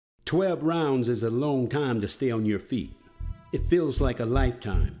12 rounds is a long time to stay on your feet. It feels like a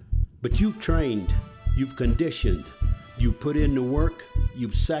lifetime. But you've trained, you've conditioned, you've put in the work,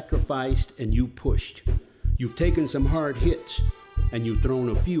 you've sacrificed, and you pushed. You've taken some hard hits, and you've thrown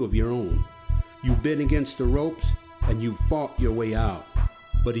a few of your own. You've been against the ropes, and you've fought your way out.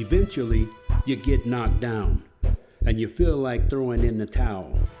 But eventually, you get knocked down, and you feel like throwing in the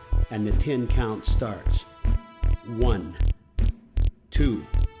towel, and the 10 count starts. 1, 2.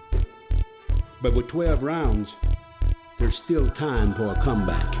 But with 12 rounds, there's still time for a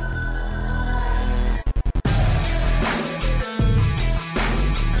comeback.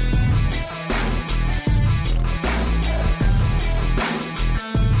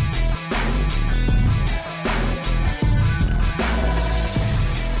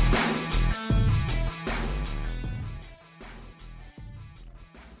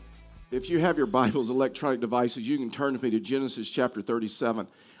 If you have your Bibles, electronic devices, you can turn with me to Genesis chapter 37.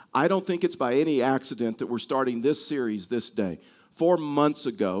 I don't think it's by any accident that we're starting this series this day. 4 months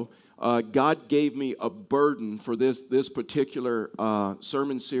ago, God gave me a burden for this particular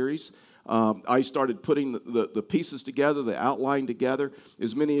sermon series. I started putting the pieces together, the outline together.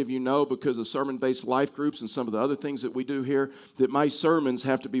 As many of you know, because of sermon-based life groups and some of the other things that we do here, that my sermons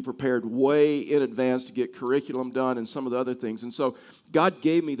have to be prepared way in advance to get curriculum done and some of the other things. And so God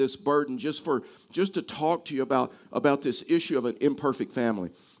gave me this burden just to talk to you about this issue of an imperfect family,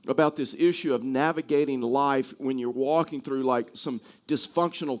 about this issue of navigating life when you're walking through like some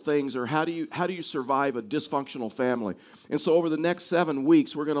dysfunctional things, or how do you survive a dysfunctional family. And so over the next 7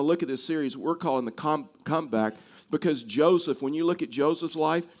 weeks, we're going to look at this series we're calling the comeback, because Joseph, when you look at Joseph's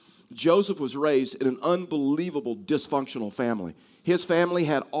life, Joseph was raised in an unbelievable dysfunctional family. His family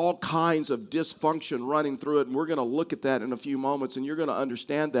had all kinds of dysfunction running through it, and we're going to look at that in a few moments, and you're going to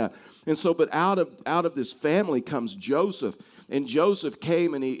understand that. And so, but out of this family comes Joseph, and Joseph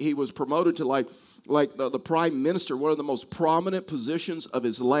came and he was promoted to like the prime minister, one of the most prominent positions of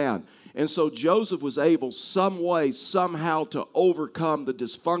his land. And so Joseph was able some way, somehow to overcome the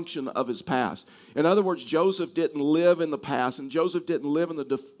dysfunction of his past. In other words, Joseph didn't live in the past, and Joseph didn't live in the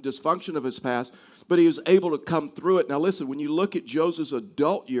dysfunction of his past, but he was able to come through it. Now listen, when you look at Joseph's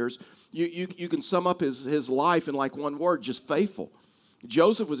adult years, you can sum up his life in like one word, just faithful.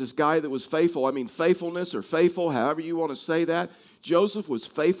 Joseph was this guy that was faithful. I mean, faithfulness or faithful, however you want to say that. Joseph was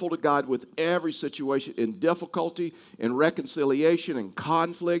faithful to God with every situation, in difficulty, in reconciliation, in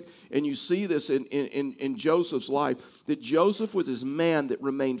conflict. And you see this in Joseph's life, that Joseph was this man that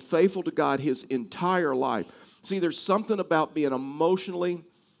remained faithful to God his entire life. See, there's something about being emotionally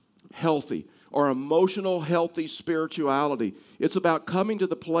healthy, or emotional, healthy spirituality. It's about coming to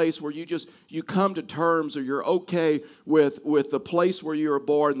the place where you come to terms, or you're okay with the place where you were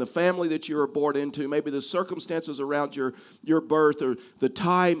born, the family that you were born into, maybe the circumstances around your birth, or the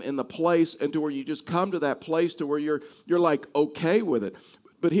time and the place, and to where you just come to that place to where you're like okay with it.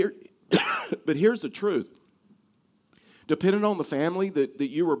 But here's the truth. Depending on the family that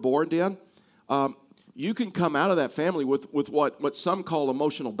you were born in, you can come out of that family with what some call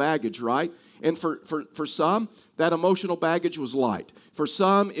emotional baggage, right? And for some, that emotional baggage was light. For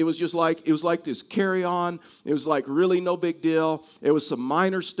some, it was like this carry-on. It was like really no big deal. It was some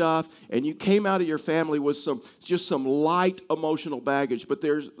minor stuff, and you came out of your family with some light emotional baggage. But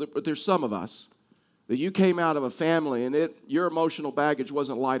there's some of us that you came out of a family, and your emotional baggage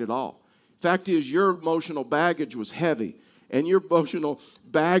wasn't light at all. Fact is, your emotional baggage was heavy. And your emotional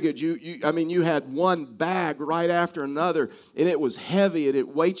baggage, you had one bag right after another, and it was heavy and it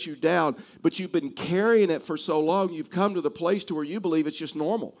weights you down. But you've been carrying it for so long, you've come to the place to where you believe it's just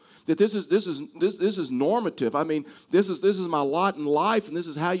normal. That this is normative. I mean, this is my lot in life, and this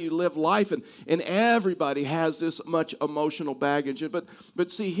is how you live life. And everybody has this much emotional baggage.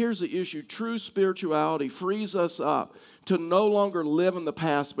 But see, here's the issue. True spirituality frees us up to no longer live in the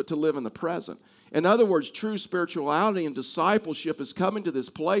past, but to live in the present. In other words, true spirituality and discipleship is coming to this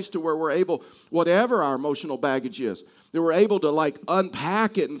place to where we're able, whatever our emotional baggage is, that we're able to like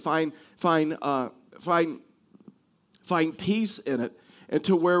unpack it and find peace in it, and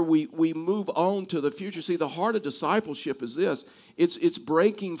to where we move on to the future. See, the heart of discipleship is this. It's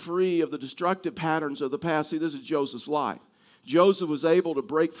breaking free of the destructive patterns of the past. See, this is Joseph's life. Joseph was able to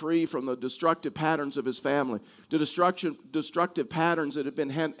break free from the destructive patterns of his family, the destructive patterns that had been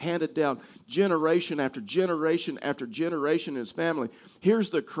handed down generation after generation after generation in his family.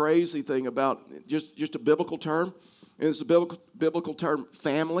 Here's the crazy thing about just a biblical term, and it's a biblical term,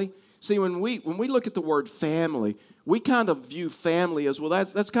 family. See, when we look at the word family, we kind of view family as, well,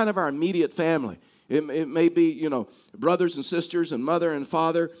 that's kind of our immediate family. It may be, brothers and sisters and mother and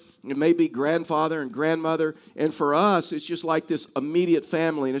father. It may be grandfather and grandmother. And for us, it's just like this immediate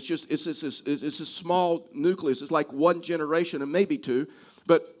family. And it's a small nucleus. It's like one generation and maybe two.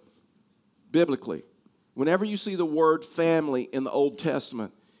 But biblically, whenever you see the word family in the Old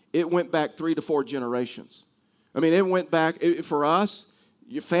Testament, it went back 3 to 4 generations. I mean, it went back, for us,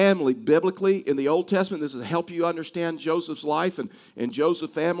 your family, biblically, in the Old Testament, this is to help you understand Joseph's life and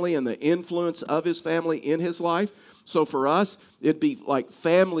Joseph's family and the influence of his family in his life. So for us, it'd be like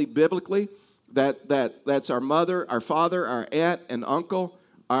family biblically. That's our mother, our father, our aunt and uncle,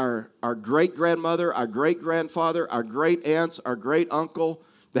 our great-grandmother, our great-grandfather, our great-aunts, our great-uncle.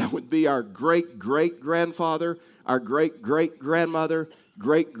 That would be our great-great-grandfather, our great-great-grandmother,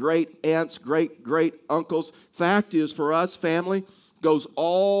 great-great-aunts, great-great-uncles. Fact is, for us, family goes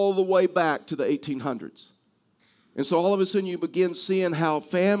all the way back to the 1800s. And so all of a sudden you begin seeing how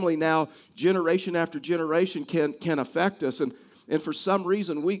family now, generation after generation, can affect us. And for some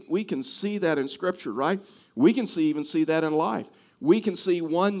reason, we can see that in Scripture, right? We can even see that in life. We can see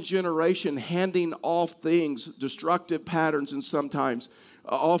one generation handing off things, destructive patterns, and sometimes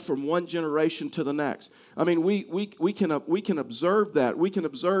off from one generation to the next. I mean, we can observe that. We can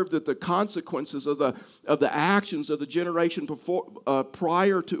observe that the consequences of the actions of the generation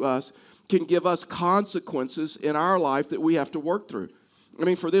prior to us can give us consequences in our life that we have to work through. I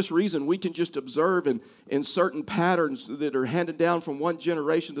mean, for this reason, we can just observe in certain patterns that are handed down from one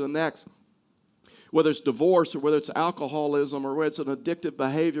generation to the next. Whether it's divorce or whether it's alcoholism or whether it's an addictive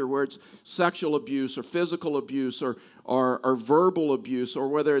behavior, where it's sexual abuse or physical abuse or verbal abuse, or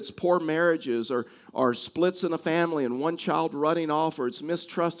whether it's poor marriages or splits in a family and one child running off, or it's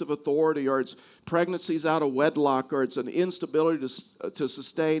mistrust of authority, or it's pregnancies out of wedlock, or it's an instability to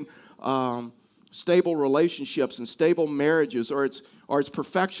sustain stable relationships and stable marriages, or it's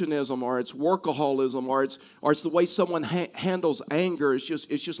perfectionism, or it's workaholism, or it's the way someone handles anger. It's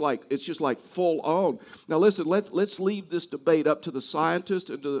just like full on. Now listen, let's leave this debate up to the scientists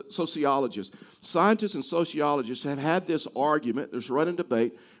and to the sociologists. Scientists and sociologists have had this argument, this running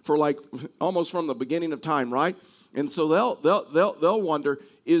debate for like almost from the beginning of time, right? And so they'll wonder,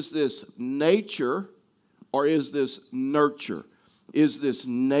 is this nature or is this nurture? Is this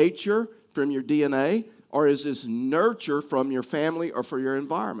nature from your DNA, or is this nurture from your family or from your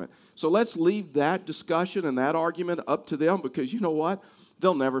environment? So let's leave that discussion and that argument up to them, because you know what?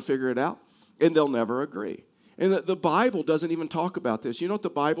 They'll never figure it out, and they'll never agree. And the Bible doesn't even talk about this. You know what the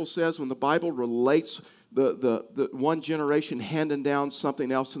Bible says when the Bible relates the one generation handing down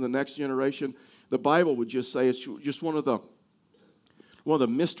something else to the next generation? The Bible would just say it's just one of the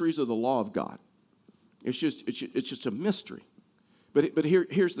mysteries of the law of God. It's just a mystery. But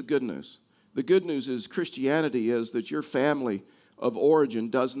here's the good news. The good news is Christianity is that your family of origin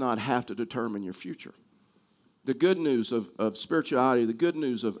does not have to determine your future. The good news of spirituality, the good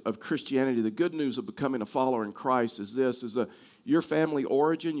news of Christianity, the good news of becoming a follower in Christ is this, is that your family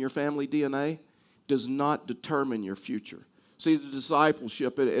origin, your family DNA, does not determine your future. See, the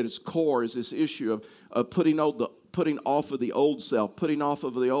discipleship at its core is this issue of putting off of the old self, putting off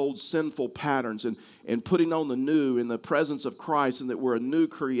of the old sinful patterns, and putting on the new in the presence of Christ, and that we're a new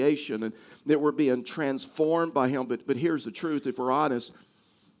creation, and that we're being transformed by Him. But here's the truth, if we're honest,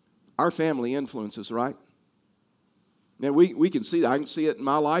 our family influences, right? Now, we can see that. I can see it in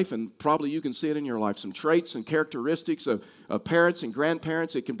my life, and probably you can see it in your life. Some traits and characteristics of parents and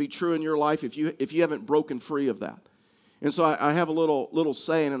grandparents. It can be true in your life if you haven't broken free of that. And so I have a little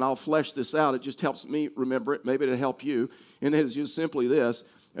saying, and I'll flesh this out. It just helps me remember it. Maybe it'll help you. And it is just simply this.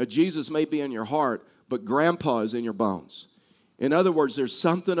 Jesus may be in your heart, but Grandpa is in your bones. In other words, there's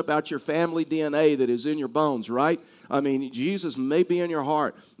something about your family DNA that is in your bones, right? I mean, Jesus may be in your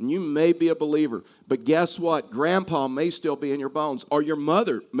heart, and you may be a believer, but guess what? Grandpa may still be in your bones, or your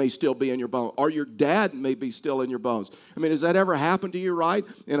mother may still be in your bones, or your dad may be still in your bones. I mean, has that ever happened to you, right?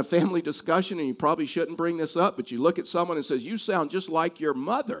 In a family discussion, and you probably shouldn't bring this up, but you look at someone and says, you sound just like your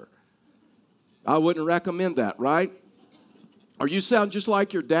mother. I wouldn't recommend that, right? Or you sound just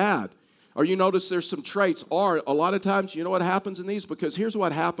like your dad. Or you notice there's some traits. Or a lot of times, you know what happens in these? Because here's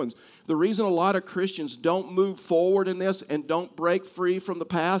what happens. The reason a lot of Christians don't move forward in this and don't break free from the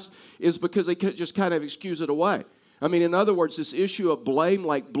past is because they just kind of excuse it away. I mean, in other words, this issue of blame,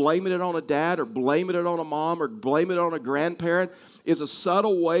 like blaming it on a dad or blaming it on a mom or blaming it on a grandparent, is a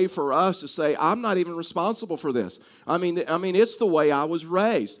subtle way for us to say, I'm not even responsible for this. I mean, it's the way I was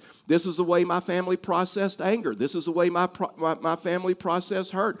raised. This is the way my family processed anger. This is the way my family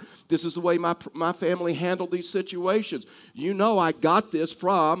processed hurt. This is the way my family handled these situations. You know, I got this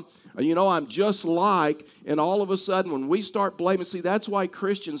from I'm just like, and all of a sudden when we start blaming, see, that's why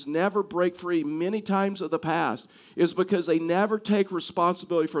Christians never break free many times of the past, is because they never take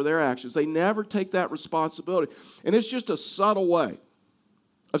responsibility for their actions. They never take that responsibility. And it's just a subtle way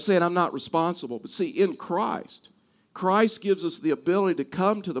of saying I'm not responsible. But see, in Christ gives us the ability to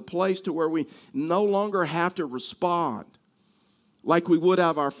come to the place to where we no longer have to respond like we would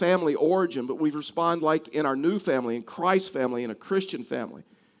have our family origin, but we respond like in our new family, in Christ's family, in a Christian family.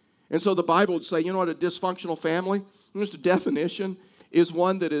 And so the Bible would say, you know what, a dysfunctional family, just a definition, is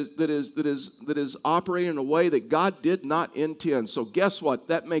one that is operating in a way that God did not intend. So guess what?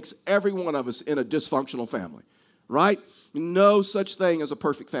 That makes every one of us in a dysfunctional family, right? No such thing as a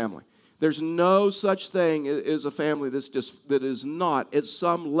perfect family. There's no such thing as a family that is not at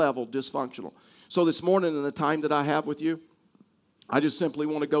some level dysfunctional. So this morning, in the time that I have with you, I just simply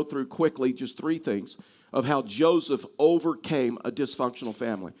want to go through quickly just 3 things of how Joseph overcame a dysfunctional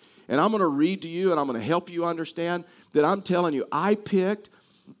family. And I'm going to read to you, and I'm going to help you understand that I'm telling you, I picked,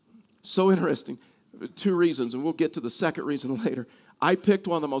 so interesting, 2 reasons, and we'll get to the second reason later. I picked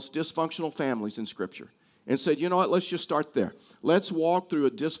one of the most dysfunctional families in Scripture and said, you know what, let's just start there. Let's walk through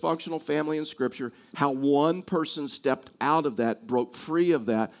a dysfunctional family in Scripture, how one person stepped out of that, broke free of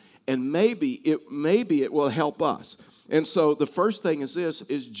that, and maybe it will help us. And so the first thing is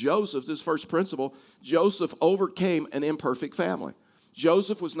Joseph, this first principle, Joseph overcame an imperfect family.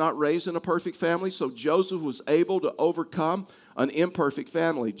 Joseph was not raised in a perfect family, so Joseph was able to overcome an imperfect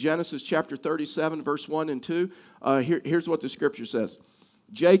family. Genesis chapter 37, verse 1 and 2, here's what the Scripture says.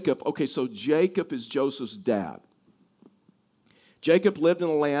 Jacob is Joseph's dad. Jacob lived in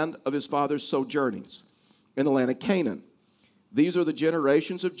the land of his father's sojournings, in the land of Canaan. These are the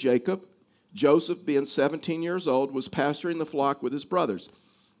generations of Jacob. Joseph, being 17 years old, was pasturing the flock with his brothers.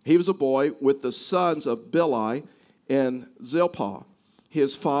 He was a boy with the sons of Bilhah and Zilpah,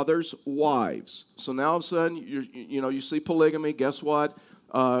 his father's wives. So now all of a sudden, you see polygamy. Guess what?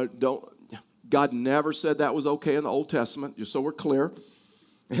 God never said that was okay in the Old Testament, just so we're clear.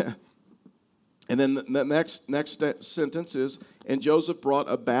 And then the next sentence is, and Joseph brought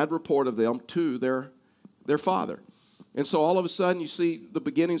a bad report of them to their father. And so all of a sudden you see the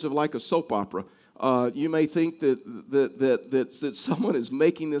beginnings of like a soap opera. You may think that someone is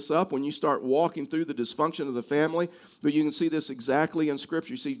making this up when you start walking through the dysfunction of the family, but you can see this exactly in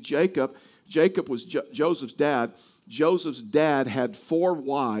Scripture. You see Jacob was Joseph's dad. Joseph's dad had 4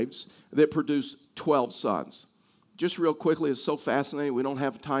 wives that produced 12 sons. Just real quickly, it's so fascinating. We don't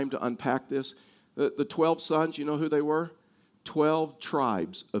have time to unpack this. The 12 sons, you know who they were? 12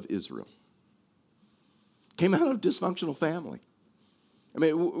 tribes of Israel. Came out of a dysfunctional family. I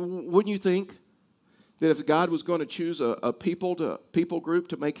mean, wouldn't you think that if God was going to choose a people group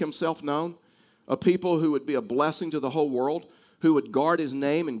to make himself known, a people who would be a blessing to the whole world, who would guard his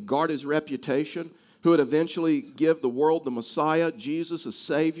name and guard his reputation, who would eventually give the world the Messiah, Jesus, a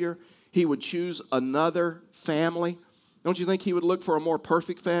Savior, he would choose another family? Don't you think he would look for a more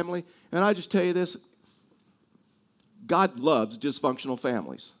perfect family? And I just tell you this, God loves dysfunctional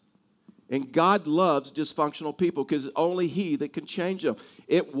families. And God loves dysfunctional people because it's only he that can change them.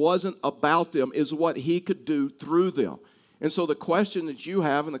 It wasn't about them, it's what he could do through them. And so the question that you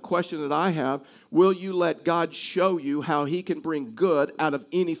have and the question that I have, will you let God show you how he can bring good out of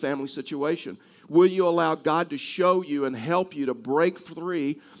any family situation? Will you allow God to show you and help you to break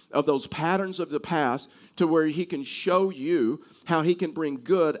free of those patterns of the past to where he can show you how he can bring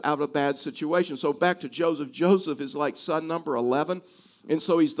good out of a bad situation? So back to Joseph. Joseph is like son number 11. And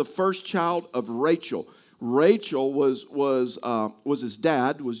so he's the first child of Rachel. Rachel was his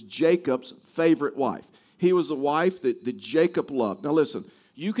dad, was Jacob's favorite wife. He was the wife that Jacob loved. Now listen,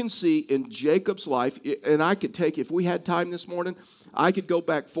 you can see in Jacob's life, and I could take, if we had time this morning, I could go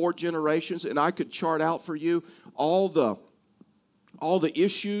back 4 generations and I could chart out for you all the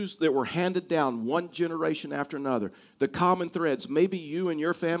issues that were handed down one generation after another, the common threads. Maybe you and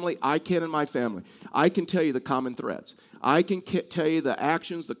your family, I can in my family. I can tell you the common threads. I can tell you the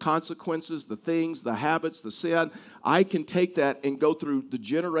actions, the consequences, the things, the habits, the sin. I can take that and go through the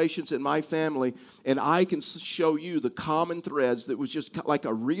generations in my family, and I can show you the common threads that was just like a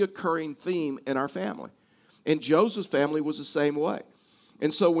reoccurring theme in our family. And Joseph's family was the same way.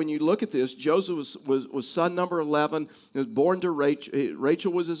 And so when you look at this, Joseph was son number 11. He was born to Rachel.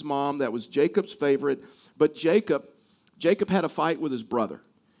 Rachel was his mom. That was Jacob's favorite. But Jacob had a fight with his brother.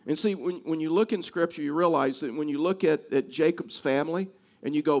 And see, when you look in Scripture, you realize that when you look at Jacob's family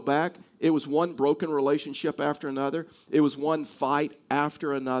and you go back, it was one broken relationship after another. It was one fight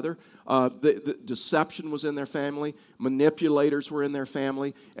after another. The deception was in their family. Manipulators were in their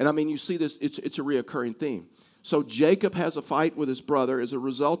family. And I mean, you see this, it's a reoccurring theme. So Jacob has a fight with his brother. As a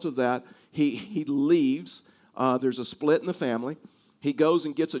result of that, he leaves. There's a split in the family. He goes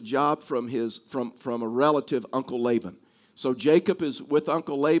and gets a job from a relative, Uncle Laban. So Jacob is with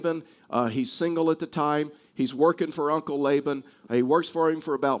Uncle Laban. He's single at the time. He's working for Uncle Laban. He works for him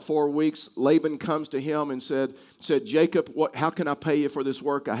for about 4 weeks. Laban comes to him and said, Jacob, how can I pay you for this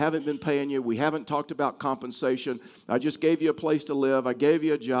work? I haven't been paying you. We haven't talked about compensation. I just gave you a place to live. I gave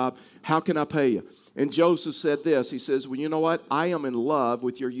you a job. How can I pay you? And Joseph said this. He says, well, you know what? I am in love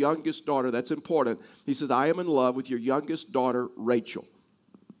with your youngest daughter. That's important. He says, I am in love with your youngest daughter, Rachel.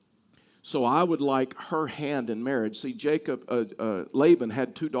 So I would like her hand in marriage. See, Laban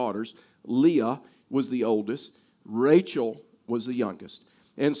had 2 daughters. Leah was the oldest. Rachel was the youngest.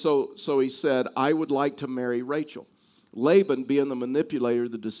 And so he said, I would like to marry Rachel. Laban, being the manipulator,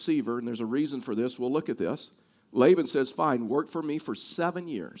 the deceiver, and there's a reason for this. We'll look at this. Laban says, fine, work for me for 7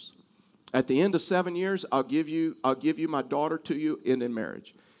 years. At the end of 7 years, I'll give you my daughter to you in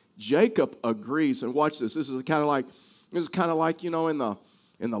marriage. Jacob agrees, and watch this. This is kind of like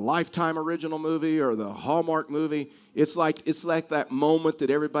in the Lifetime original movie or the Hallmark movie. It's like that moment that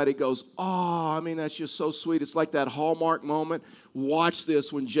everybody goes, oh, I mean, that's just so sweet. It's like that Hallmark moment. Watch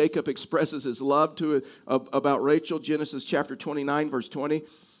this when Jacob expresses his love about Rachel. Genesis chapter 29, verse 20.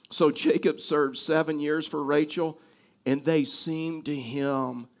 So Jacob served 7 years for Rachel, and they seemed to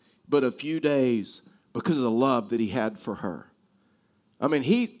him but a few days because of the love that he had for her. I mean,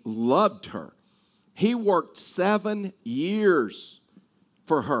 he loved her. He worked 7 years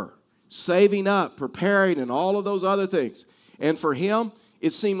for her, saving up, preparing, and all of those other things. And for him,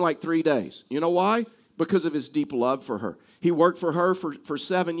 it seemed like 3 days. You know why? Because of his deep love for her. He worked for her for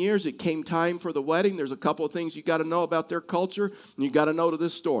 7 years. It came time for the wedding. There's a couple of things you got to know about their culture, and you got to know to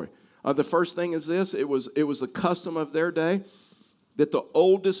this story. The first thing is this. It was the custom of their day that the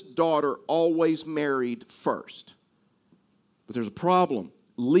oldest daughter always married first. But there's a problem.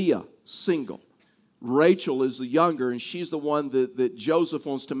 Leah, single. Rachel is the younger, and she's the one that Joseph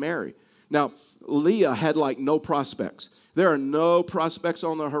wants to marry. Now, Leah had like no prospects. There are no prospects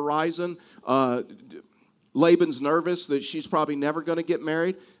on the horizon. Laban's nervous that she's probably never going to get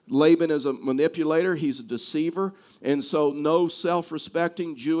married. Laban is a manipulator. He's a deceiver. And so no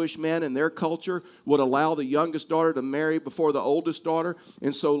self-respecting Jewish man in their culture would allow the youngest daughter to marry before the oldest daughter.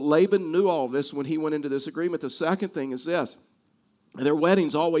 And so Laban knew all this when he went into this agreement. The second thing is this. Their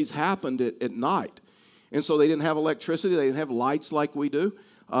weddings always happened at night. And so they didn't have electricity. They didn't have lights like we do.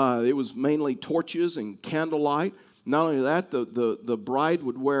 It was mainly torches and candlelight. Not only that, the bride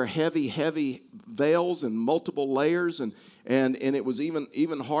would wear heavy veils and multiple layers, and it was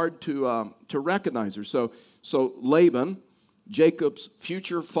even hard to recognize her. So Laban, Jacob's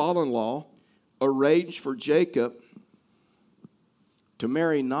future father-in-law, arranged for Jacob to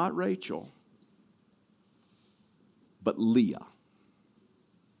marry not Rachel, but Leah.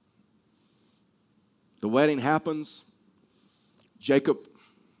 The wedding happens.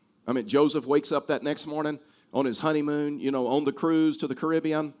 Joseph wakes up that next morning on his honeymoon, on the cruise to the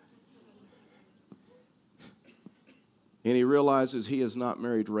Caribbean. And he realizes he has not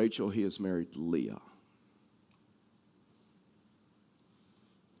married Rachel, he has married Leah.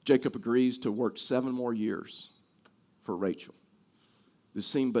 Jacob agrees to work 7 more years for Rachel. This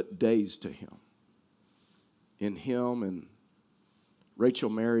seemed but days to him. In him and Rachel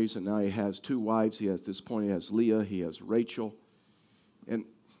marries, and now he has 2 wives. He has, at this point, he has Leah, he has Rachel. And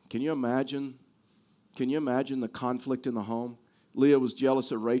can you imagine the conflict in the home? Leah was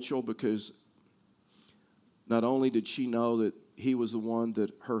jealous of Rachel because not only did she know that he was the one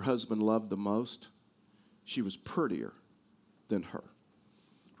that her husband loved the most, she was prettier than her.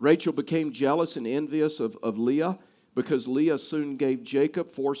 Rachel became jealous and envious of Leah because Leah soon gave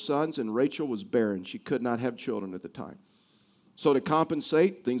Jacob 4 sons, and Rachel was barren. She could not have children at the time. So to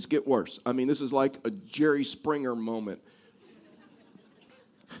compensate, things get worse. I mean, this is like a Jerry Springer moment.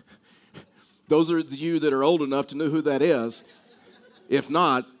 Those are you that are old enough to know who that is. If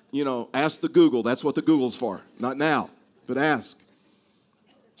not, ask the Google. That's what the Google's for. Not now, but ask.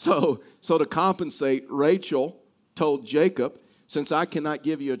 So to compensate, Rachel told Jacob, since I cannot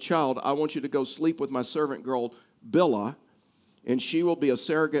give you a child, I want you to go sleep with my servant girl, Bilhah, and she will be a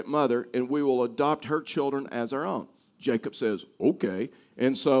surrogate mother, and we will adopt her children as our own. Jacob says, okay.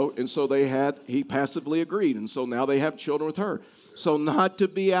 And so he passively agreed. And so now they have children with her. So not to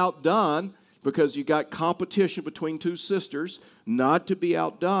be outdone, because you got competition between 2 sisters, not to be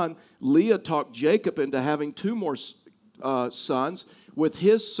outdone, Leah talked Jacob into having 2 more sons with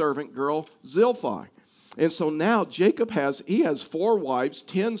his servant girl, Zilpah. And so now Jacob has 4 wives,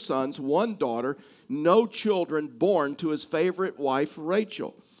 10 sons, 1 daughter, no children born to his favorite wife,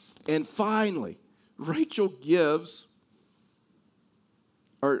 Rachel. And finally,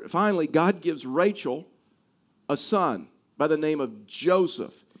 finally, God gives Rachel a son by the name of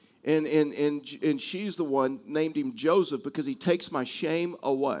Joseph. And she's the one named him Joseph because he takes my shame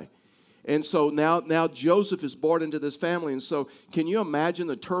away. And so now Joseph is born into this family. And so can you imagine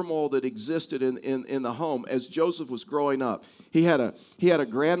the turmoil that existed in the home as Joseph was growing up? He had a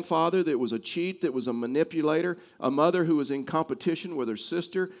grandfather that was a cheat, that was a manipulator, a mother who was in competition with her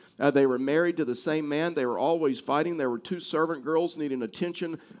sister. They were married to the same man. They were always fighting. There were 2 servant girls needing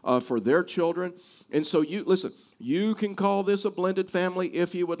attention for their children. And so you can call this a blended family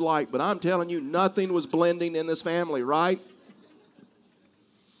if you would like, but I'm telling you, nothing was blending in this family, right?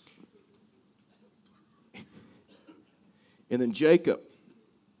 And then Jacob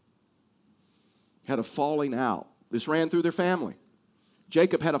had a falling out. This ran through their family.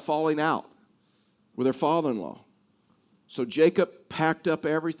 Jacob had a falling out with her father-in-law. So Jacob packed up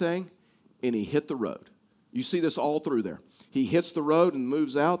everything and he hit the road. You see this all through there. He hits the road and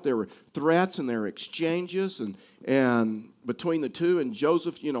moves out. There were threats and there were exchanges and between the two. And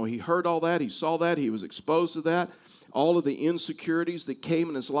Joseph, he heard all that. He saw that. He was exposed to that. All of the insecurities that came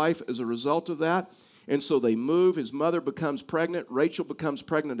in his life as a result of that. And so they move. His mother becomes pregnant. Rachel becomes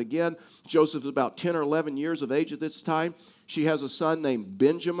pregnant again. Joseph is about 10 or 11 years of age at this time. She has a son named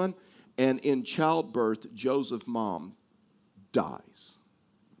Benjamin. And in childbirth, Joseph's mom dies.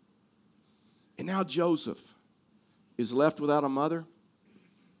 And now Joseph is left without a mother.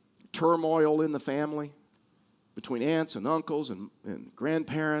 Turmoil in the family between aunts and uncles and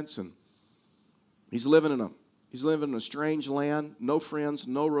grandparents. And he's living in a strange land. No friends,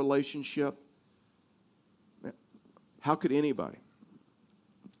 no relationship. How could anybody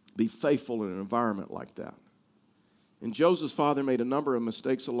be faithful in an environment like that? And Joseph's father made a number of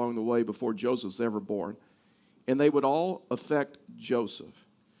mistakes along the way before Joseph's ever born. And they would all affect Joseph.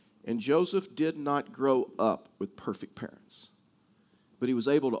 And Joseph did not grow up with perfect parents. But he was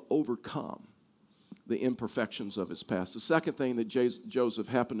able to overcome the imperfections of his past. The second thing that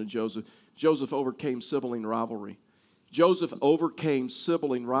happened to Joseph overcame sibling rivalry. Joseph overcame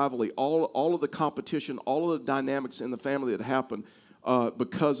sibling rivalry, all of the competition, all of the dynamics in the family that happened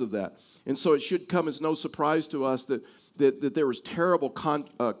because of that. And so it should come as no surprise to us that there was terrible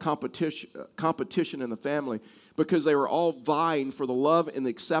competition in the family because they were all vying for the love and the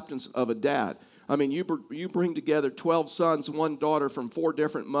acceptance of a dad. I mean, you bring together 12 sons, 1 daughter from 4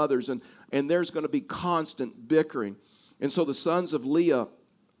 different mothers, and there's going to be constant bickering. And so the sons of Leah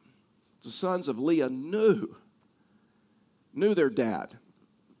knew their dad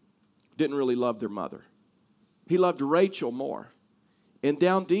didn't really love their mother. He loved Rachel more. And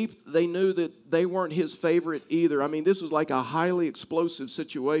down deep, they knew that they weren't his favorite either. I mean, this was like a highly explosive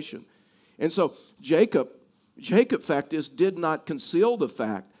situation. And so Jacob, fact is, did not conceal the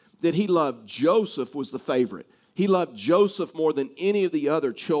fact that he loved Joseph was the favorite. He loved Joseph more than any of the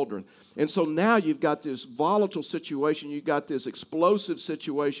other children. And so now you've got this volatile situation. You've got this explosive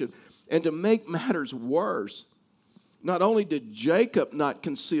situation. And to make matters worse, not only did Jacob not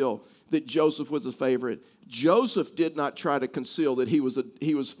conceal that Joseph was a favorite, Joseph did not try to conceal that he was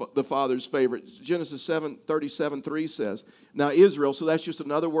the father's favorite. Genesis 7:37-3 says, now Israel, so that's just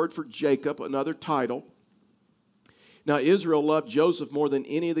another word for Jacob, another title. Now Israel loved Joseph more than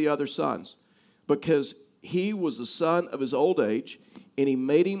any of the other sons because he was the son of his old age, and he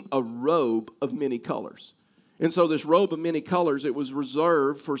made him a robe of many colors. And so this robe of many colors, it was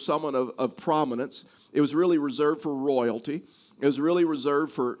reserved for someone of prominence. It was really reserved for royalty. It was really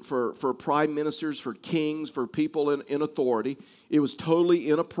reserved for prime ministers, for kings, for people in authority. It was totally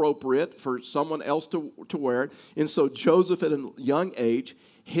inappropriate for someone else to wear it. And so Joseph, at a young age,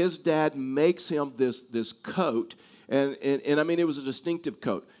 his dad makes him this coat. And I mean, it was a distinctive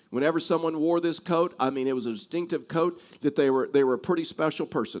coat. Whenever someone wore this coat, I mean, it was a distinctive coat that they were a pretty special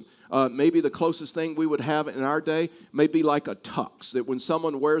person. Maybe the closest thing we would have in our day may be like a tux. That when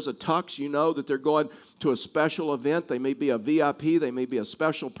someone wears a tux, you know that they're going to a special event. They may be a VIP. They may be a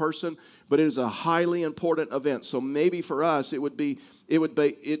special person. But it is a highly important event. So maybe for us, it'd be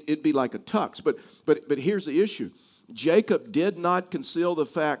like a tux. But here's the issue. Jacob did not conceal the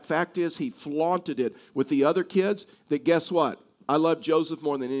fact. Fact is, he flaunted it with the other kids that guess what? I love Joseph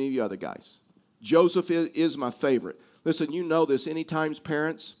more than any of the other guys. Joseph is my favorite. Listen, you know this. Anytime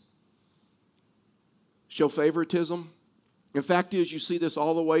parents show favoritism. In fact is, you see this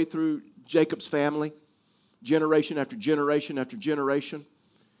all the way through Jacob's family, generation after generation after generation.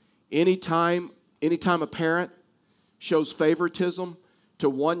 Anytime a parent shows favoritism to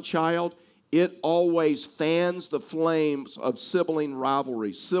one child, it always fans the flames of sibling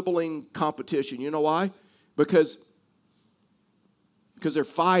rivalry, sibling competition. You know why? Because they're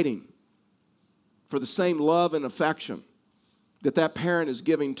fighting for the same love and affection that that parent is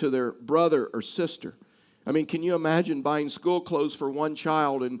giving to their brother or sister. I mean, can you imagine buying school clothes for one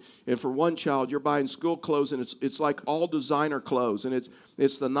child, and for one child you're buying school clothes, and it's like all designer clothes, and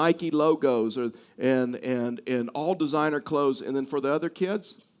it's the Nike logos and all designer clothes, and then for the other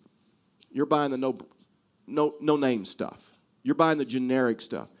kids, you're buying the no name stuff. You're buying the generic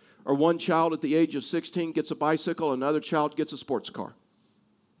stuff. Or one child at the age of 16 gets a bicycle, another child gets a sports car.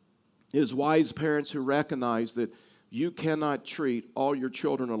 It is wise parents who recognize that you cannot treat all your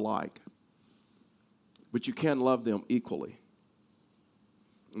children alike, but you can love them equally.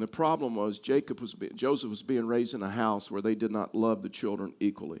 And the problem was Joseph was being raised in a house where they did not love the children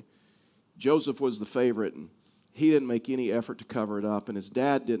equally. Joseph was the favorite, and he didn't make any effort to cover it up, and his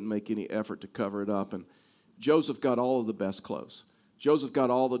dad didn't make any effort to cover it up, and Joseph got all of the best clothes. Joseph got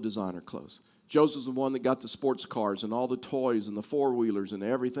all the designer clothes. Joseph's the one that got the sports cars and all the toys and the four-wheelers and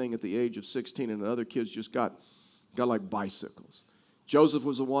everything at the age of 16, and the other kids just got like bicycles. Joseph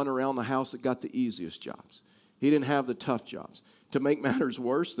was the one around the house that got the easiest jobs. He didn't have the tough jobs. To make matters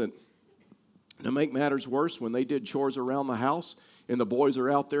worse, when they did chores around the house and the boys are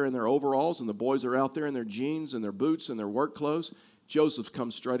out there in their overalls and the boys are out there in their jeans and their boots and their work clothes, Joseph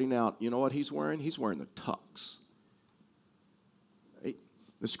comes strutting out. You know what he's wearing? He's wearing the tux.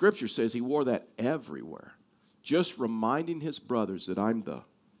 The scripture says he wore that everywhere, just reminding his brothers that I'm the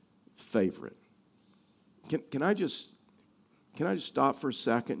favorite. Can I just stop for a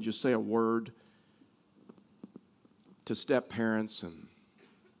second and just say a word to step parents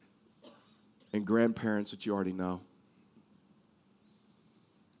and grandparents that you already know?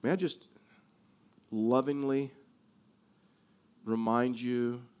 May I just lovingly remind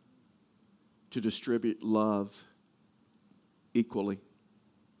you to distribute love equally?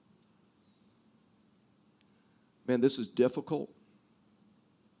 Man, this is difficult,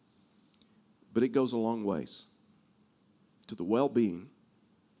 but it goes a long ways to the well-being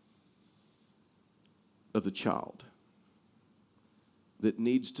of the child that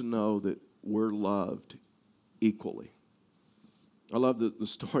needs to know that we're loved equally. I love the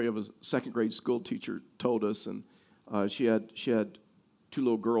story of a second grade school teacher told us, and she had two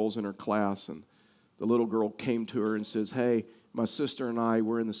little girls in her class, and the little girl came to her and says, "Hey, my sister and I,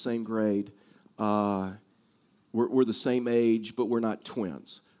 we're in the same grade. We're the same age, but we're not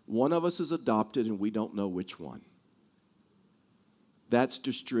twins. One of us is adopted, and we don't know which one." That's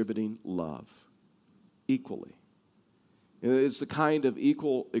distributing love equally. It's the kind of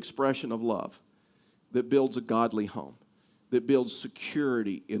equal expression of love that builds a godly home, that builds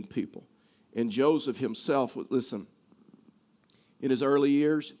security in people. And Joseph himself, listen, in his early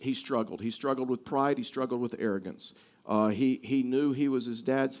years, he struggled. He struggled with pride. He struggled with arrogance. He knew he was his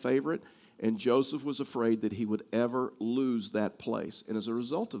dad's favorite, and Joseph was afraid that he would ever lose that place. And as a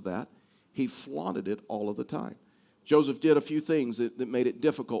result of that, he flaunted it all of the time. Joseph did a few things that made it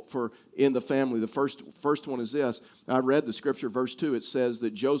difficult in the family. The first one is this. I read the scripture, verse 2. It says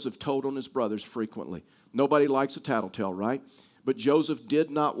that Joseph told on his brothers frequently. Nobody likes a tattletale, right? But Joseph did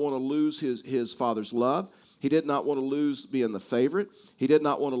not want to lose his father's love. He did not want to lose being the favorite. He did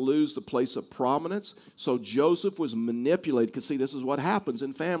not want to lose the place of prominence. So Joseph was manipulated. Because see, this is what happens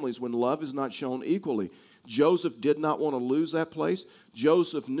in families when love is not shown equally. Joseph did not want to lose that place.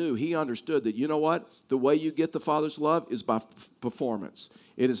 Joseph knew, he understood that, you know what? The way you get the Father's love is by performance.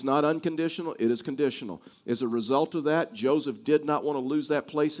 It is not unconditional, it is conditional. As a result of that, Joseph did not want to lose that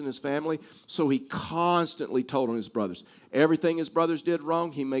place in his family, so he constantly told on his brothers. Everything his brothers did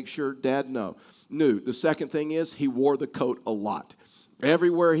wrong, he made sure Dad knew. The second thing is, he wore the coat a lot.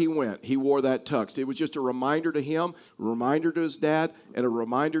 Everywhere he went, he wore that tux. It was just a reminder to him, a reminder to his dad, and a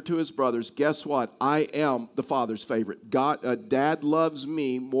reminder to his brothers. Guess what? I am the Father's favorite. Dad loves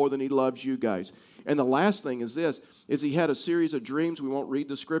me more than he loves you guys. And the last thing is this, is he had a series of dreams. We won't read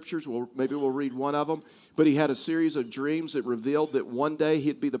the scriptures. Maybe we'll read one of them. But he had a series of dreams that revealed that one day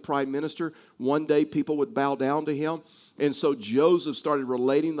he'd be the prime minister. One day people would bow down to him. And so Joseph started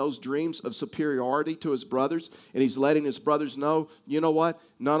relating those dreams of superiority to his brothers. And he's letting his brothers know, you know what?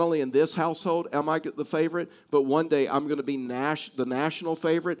 Not only in this household am I the favorite, but one day I'm going to be the national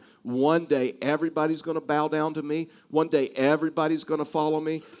favorite. One day everybody's going to bow down to me. One day everybody's going to follow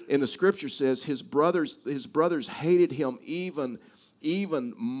me. And the scripture says his brothers hated him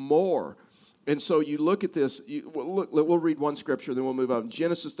even more. And so you look at this. We'll read one scripture, then we'll move on.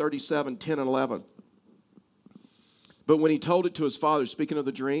 Genesis 37, 10 and 11. But when he told it to his father, speaking of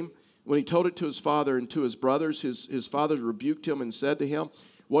the dream, when he told it to his father and to his brothers, his father rebuked him and said to him,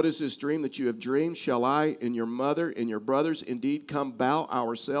 "What is this dream that you have dreamed? Shall I and your mother and your brothers indeed come bow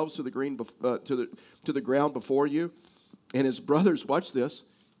ourselves to the ground before you?" And his brothers, watch this,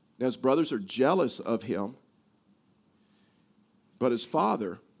 Now, his brothers are jealous of him, but his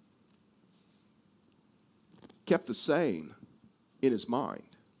father kept the saying in his mind.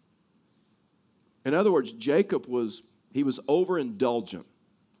 In other words, Jacob was overindulgent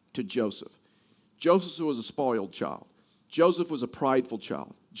to Joseph. Joseph was a spoiled child. Joseph was a prideful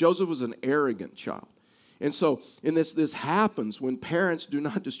child. Joseph was an arrogant child. And so, this happens when parents do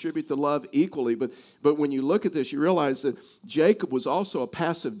not distribute the love equally. But when you look at this, you realize that Jacob was also a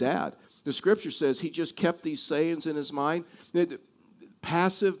passive dad. The scripture says he just kept these sayings in his mind.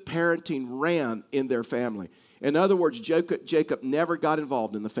 Passive parenting ran in their family. In other words, Jacob never got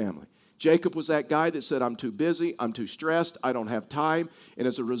involved in the family. Jacob was that guy that said, I'm too busy, I'm too stressed, I don't have time. And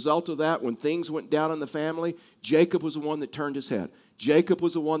as a result of that, when things went down in the family, Jacob was the one that turned his head. Jacob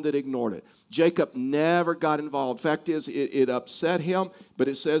was the one that ignored it. Jacob never got involved. Fact is, it upset him, but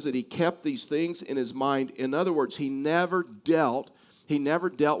it says that he kept these things in his mind. In other words, he never dealt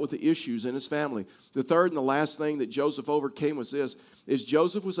with the issues in his family. The third and the last thing that Joseph overcame was this, is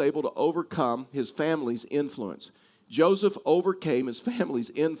Joseph was able to overcome his family's influence. Joseph overcame his family's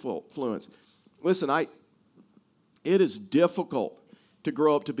influence. Listen, it is difficult to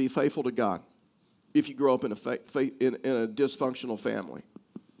grow up to be faithful to God if you grow up in a dysfunctional family.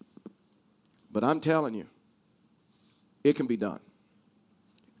 But I'm telling you, it can be done.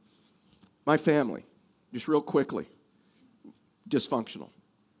 My family, just real quickly, dysfunctional.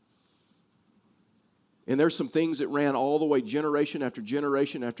 And there's some things that ran all the way generation after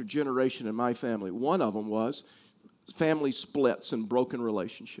generation after generation in my family. One of them was family splits and broken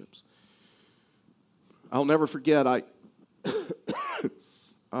relationships. I'll never forget, when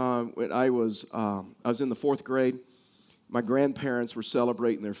I was in the 4th grade. My grandparents were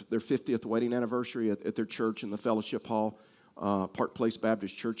celebrating their 50th wedding anniversary at their church in the fellowship hall, Park Place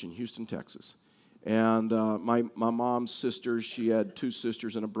Baptist Church in Houston, Texas. And my mom's sisters, she had 2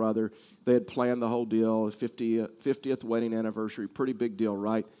 sisters and a brother. They had planned the whole deal, 50th wedding anniversary, pretty big deal,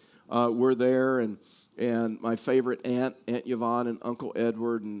 right? We're there, and my favorite Aunt Yvonne and Uncle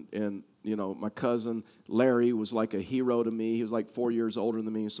Edward and you know, my cousin Larry was like a hero to me. He was like 4 years older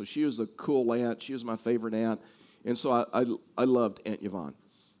than me. So she was a cool aunt. She was my favorite aunt. And so I loved Aunt Yvonne.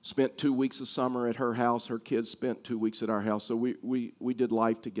 Spent 2 weeks of summer at her house. Her kids spent 2 weeks at our house. So we did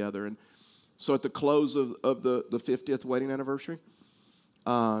life together. And so at the close of the 50th wedding anniversary,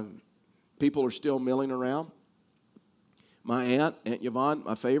 people are still milling around. My Aunt Yvonne,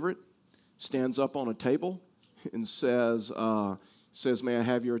 my favorite, stands up on a table and says, may I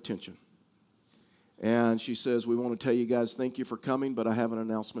have your attention? And she says, we want to tell you guys thank you for coming, but I have an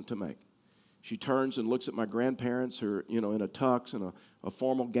announcement to make. She turns and looks at my grandparents who are, in a tux and a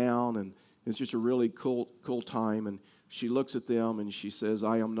formal gown, and it's just a really cool time. And she looks at them and she says,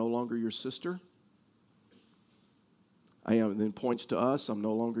 I am no longer your sister. And then points to us, I'm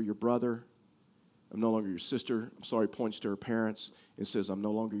no longer your brother. I'm no longer your sister. Points to her parents and says, I'm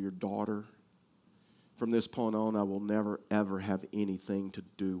no longer your daughter. From this point on, I will never, ever have anything to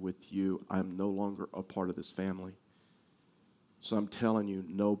do with you. I'm no longer a part of this family. So I'm telling you,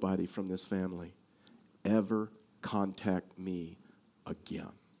 nobody from this family ever contact me again.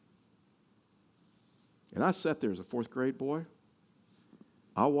 And I sat there as a 4th grade boy.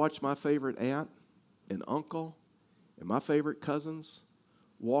 I watched my favorite aunt and uncle and my favorite cousins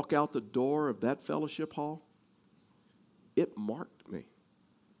walk out the door of that fellowship hall. It marked me.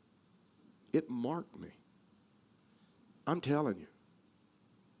 It marked me. I'm telling you.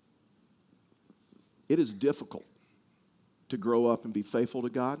 It is difficult to grow up and be faithful to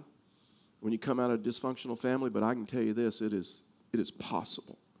God when you come out of a dysfunctional family, but I can tell you this, it is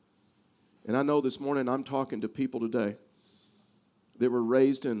possible. And I know this morning I'm talking to people today that were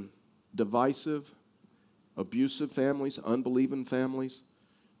raised in divisive, abusive families, unbelieving families,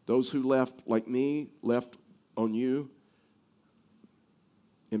 those who left, like me, left on you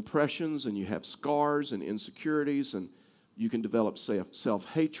impressions, and you have scars and insecurities, and you can develop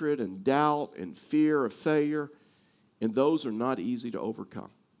self-hatred and doubt and fear of failure, and those are not easy to overcome.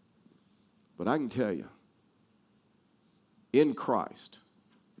 But I can tell you, in Christ,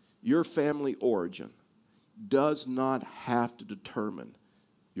 your family origin does not have to determine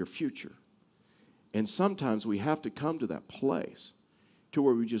your future. And sometimes we have to come to that place to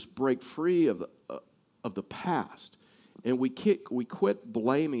where we just break free of the past. And we quit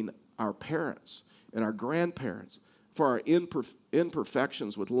blaming our parents and our grandparents for our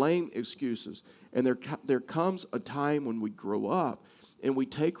imperfections with lame excuses. And there comes a time when we grow up and we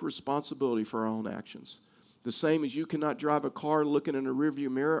take responsibility for our own actions. The same as you cannot drive a car looking in a rearview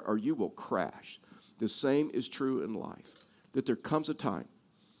mirror or you will crash. The same is true in life. That there comes a time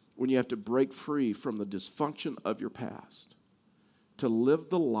when you have to break free from the dysfunction of your past to live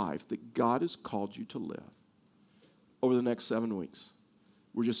the life that God has called you to live over the next 7 weeks.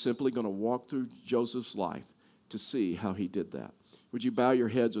 We're just simply going to walk through Joseph's life to see how he did that. Would you bow your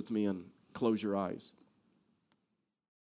heads with me and close your eyes?